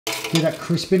Hear that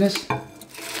crispiness?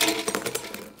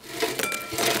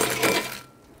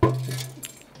 Oh,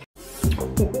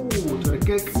 it's got a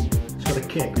kick. It's got a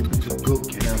kick. It's a good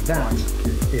kick. Now that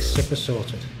is super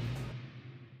sorted.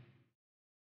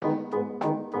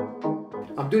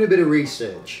 I'm doing a bit of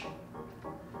research.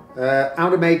 How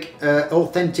to make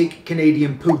authentic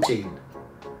Canadian poutine.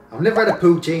 I've never had a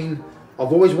poutine.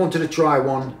 I've always wanted to try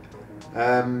one.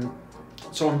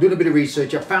 So I'm doing a bit of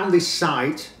research. I found this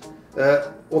site,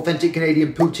 Authentic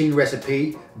Canadian Poutine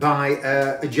Recipe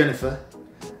by Jennifer.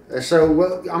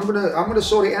 So I'm gonna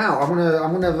sort it out. I'm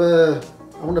gonna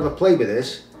have a play with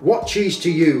this. What cheese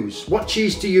to use? What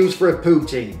cheese to use for a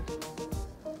poutine?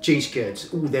 Cheese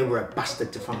curds. Ooh, they were a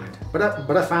bastard to find, but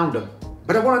I found them.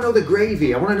 But I want to know the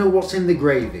gravy. I want to know what's in the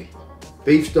gravy.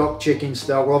 Beef stock, chicken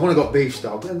stock. Well, I've only got beef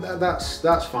stock, and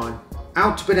that's fine.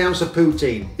 How to pronounce a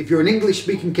poutine? If you're an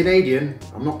English-speaking Canadian,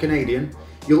 I'm not Canadian,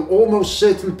 you'll almost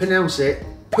certainly pronounce it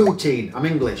poutine. I'm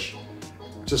English.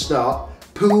 To start,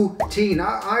 poutine.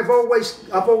 I've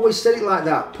always said it like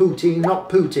that. Poutine, not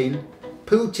poutine.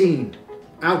 Poutine.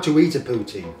 How to eat a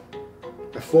poutine?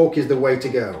 A fork is the way to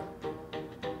go.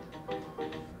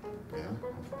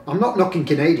 I'm not knocking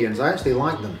Canadians, I actually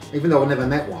like them, even though I've never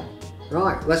met one.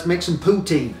 Right, let's make some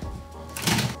poutine.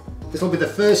 This will be the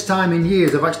first time in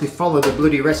years I've actually followed the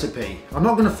bloody recipe. I'm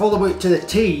not going to follow it to the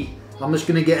T, I'm just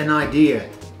going to get an idea.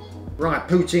 Right,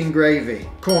 poutine gravy.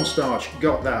 Cornstarch,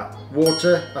 got that.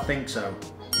 Water, I think so.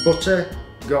 Butter,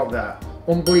 got that.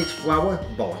 Unbleached flour,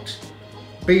 bollocks.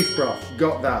 Beef broth,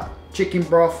 got that. Chicken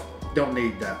broth, don't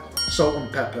need that. Salt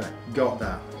and pepper, got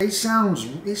that. It sounds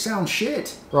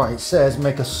shit. Right, it says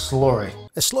make a slurry.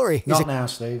 A slurry? Not now,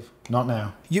 Steve. Not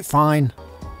now. You're fine.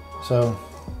 So,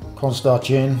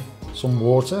 cornstarch in, some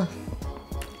water.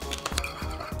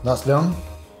 That's done.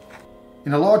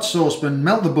 In a large saucepan,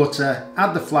 melt the butter,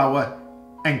 add the flour,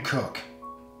 and cook.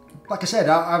 Like I said,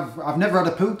 I've never had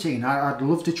a poutine. I'd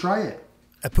love to try it.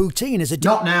 A poutine is a...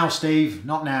 Not now, Steve.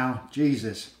 Not now.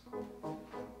 Jesus.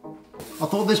 I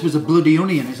thought this was a bloody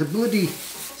onion. It's a bloody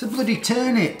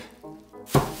turnip.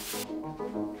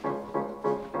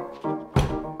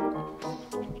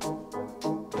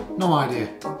 No idea.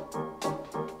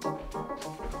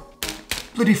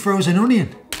 Bloody frozen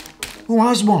onion. Who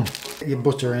has one? Get your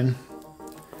butter in.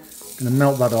 Gonna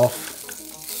melt that off.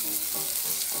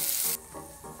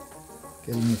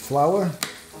 Get in the flour.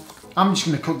 I'm just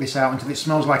gonna cook this out until it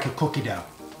smells like a cookie dough.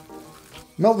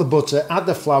 Melt the butter, add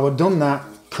the flour, done that,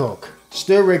 cook.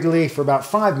 Stir regularly for about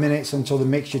 5 minutes until the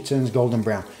mixture turns golden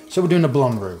brown. So we're doing a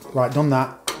blonde roux. Right, done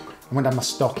that. I'm gonna add my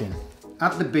stock in.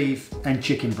 Add the beef and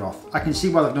chicken broth. I can see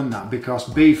why they've done that because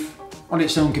beef on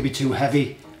its own can be too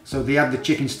heavy. So they add the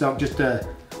chicken stock just to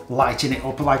lighten it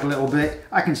up like a little bit.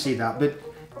 I can see that, but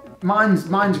mine's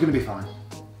gonna be fine.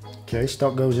 Okay,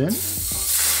 stock goes in.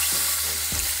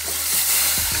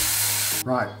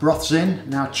 Right, broth's in.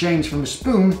 Now change from a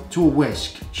spoon to a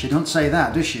whisk. She don't say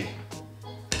that, does she?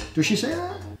 Does she say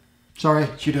that? Sorry,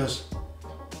 she does.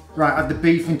 Right, add the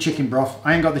beef and chicken broth.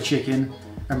 I ain't got the chicken.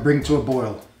 And bring to a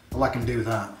boil. Well, I can do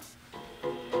that.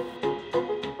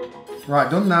 Right,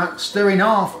 done that. Stir in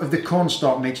half of the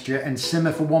cornstarch mixture and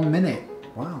simmer for 1 minute.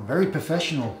 Wow, very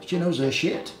professional. She knows her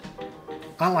shit.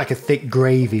 I like a thick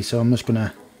gravy, so I'm just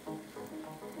gonna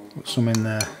put some in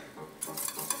there.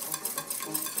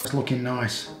 It's looking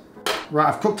nice. Right,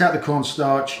 I've cooked out the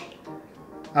cornstarch.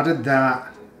 Added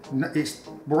that. It's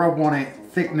where I want it,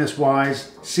 thickness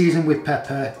wise, seasoned with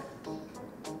pepper,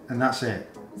 and that's it.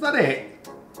 Is that it?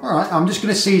 All right, I'm just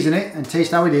gonna season it and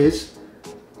taste how it is,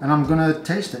 and I'm gonna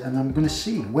taste it and I'm gonna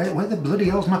see where the bloody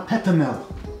hell's my pepper mill?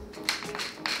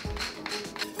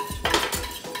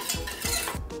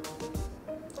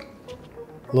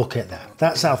 Look at that.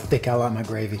 That's how thick I like my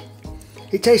gravy.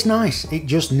 It tastes nice. It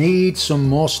just needs some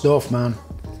more stuff, man.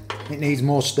 It needs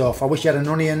more stuff. I wish you had an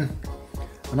onion.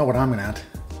 I know what I'm gonna add.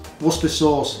 Worcester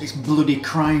sauce, it's bloody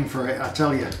crying for it, I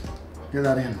tell you. Get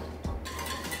that in.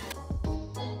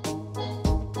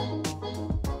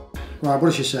 Right, what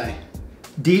does she say?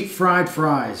 Deep fried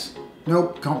fries.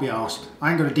 Nope, can't be arsed. I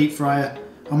ain't gonna deep fry it.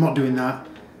 I'm not doing that.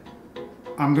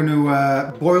 I'm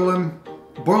gonna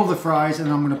boil the fries,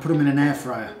 and I'm gonna put them in an air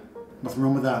fryer. Nothing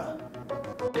wrong with that.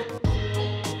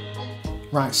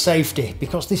 Right, safety.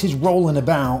 Because this is rolling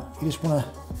about, you just wanna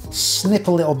snip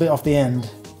a little bit off the end,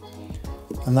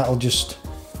 and that'll just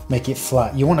make it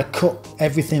flat. You want to cut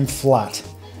everything flat.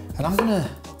 And I'm gonna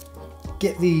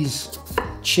get these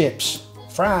chips,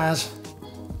 fries,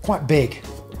 quite big.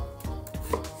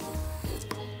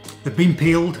 They've been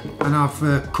peeled and I've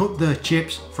cut the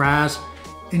chips, fries,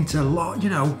 into large, you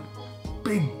know,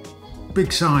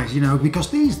 big size, you know,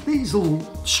 because these will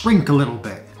shrink a little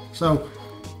bit. So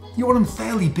You want them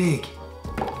fairly big.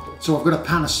 So I've got a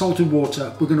pan of salted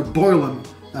water. We're going to boil them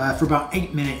for about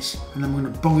 8 minutes, and then we're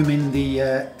going to bung them in the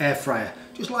air fryer,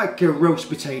 just like roast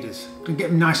potatoes. Going to get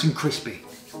them nice and crispy.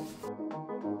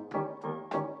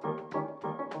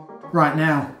 Right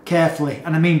now, carefully,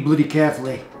 and I mean bloody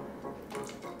carefully,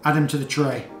 add them to the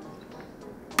tray.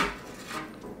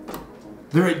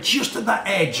 They're just at that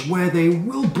edge where they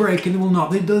will break and they will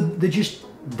not. They're just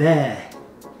there.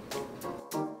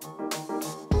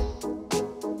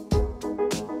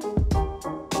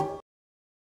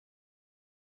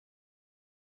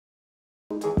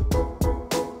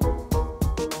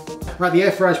 Right, the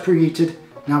air fryer's preheated.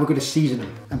 Now we're going to season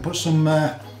them and put some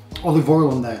olive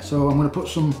oil on there. So I'm going to put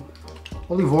some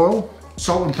olive oil,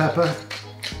 salt and pepper,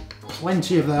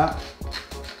 plenty of that.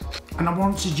 And I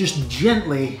want to just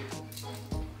gently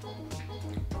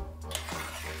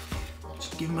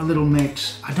just give them a little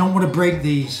mix. I don't want to break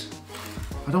these.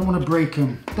 I don't want to break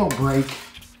them. Don't break.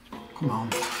 Come on.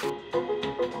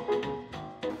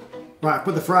 Right,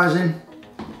 put the fries in.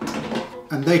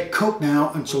 And they cook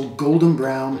now until golden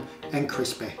brown and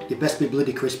crispy. They best be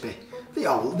bloody crispy. They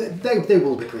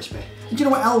will be crispy. And do you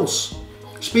know what else?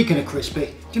 Speaking of crispy,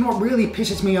 do you know what really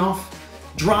pisses me off?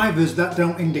 Drivers that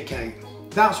don't indicate.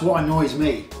 That's what annoys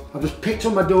me. I've just picked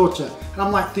up my daughter and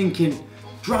I'm like thinking,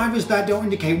 drivers that don't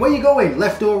indicate, where you going?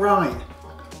 Left or right?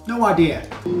 No idea.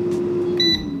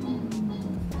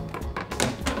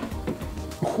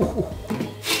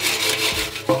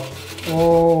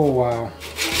 Oh wow.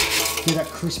 See that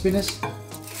crispiness?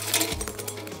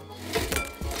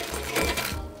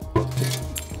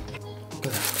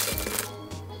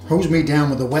 Hose me down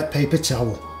with a wet paper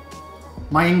towel.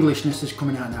 My Englishness is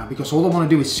coming out now because all I want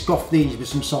to do is scoff these with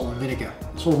some salt and vinegar.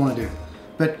 That's all I want to do.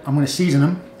 But I'm going to season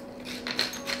them.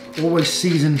 Always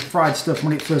season fried stuff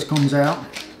when it first comes out.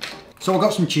 So I've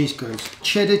got some cheese curds.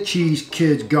 Cheddar cheese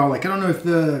curds garlic. I don't know if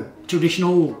the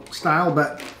traditional style,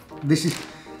 but this is,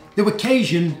 there were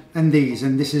Cajun and these are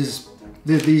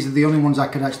the only ones I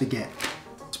could actually get.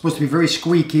 It's supposed to be very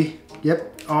squeaky.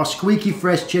 Yep, our squeaky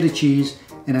fresh cheddar cheese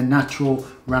in a natural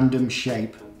random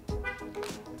shape.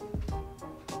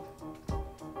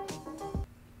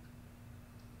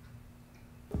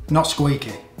 Not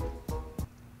squeaky.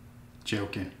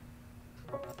 Joking.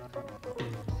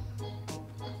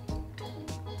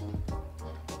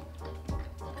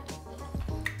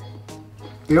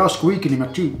 They are squeaking in my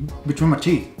teeth, between my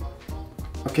teeth.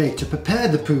 Okay, to prepare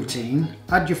the poutine,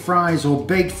 add your fries or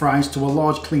baked fries to a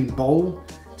large clean bowl.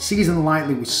 Season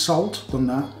lightly with salt, done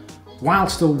that. While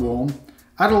still warm,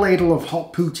 add a ladle of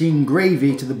hot poutine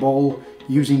gravy to the bowl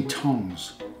using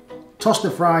tongs. Toss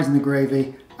the fries in the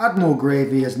gravy, add more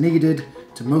gravy as needed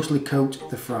to mostly coat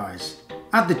the fries.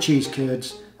 Add the cheese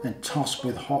curds and toss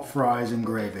with hot fries and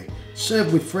gravy.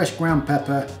 Serve with fresh ground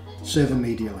pepper, serve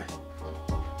immediately.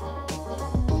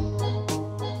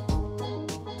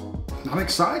 I'm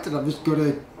excited, I've just got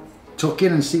to tuck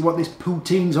in and see what this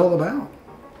poutine's all about.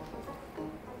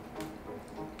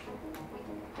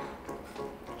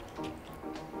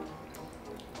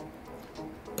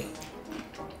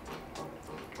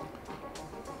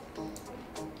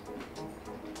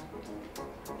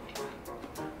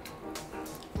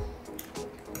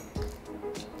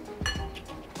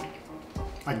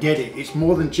 I get it, it's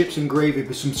more than chips and gravy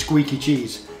with some squeaky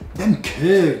cheese. Them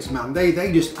curds, man,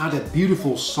 they just add a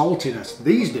beautiful saltiness.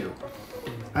 These do.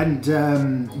 And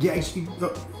yeah, it's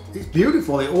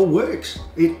beautiful, it all works.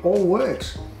 It all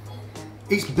works.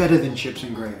 It's better than chips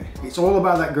and gravy. It's all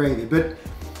about that gravy, but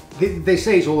they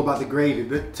say it's all about the gravy,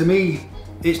 but to me,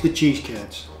 it's the cheese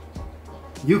curds.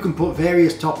 You can put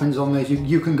various toppings on this,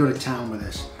 you can go to town with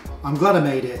this. I'm glad I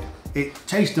made it. It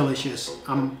tastes delicious.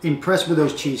 I'm impressed with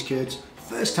those cheese curds.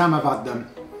 First time I've had them.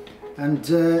 And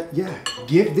yeah,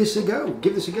 give this a go.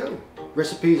 Give this a go.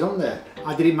 Recipes on there.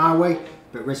 I did it my way,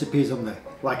 but recipes on there,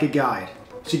 like a guide.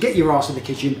 So get your arse in the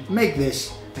kitchen, make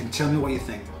this, and tell me what you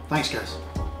think. Thanks, guys.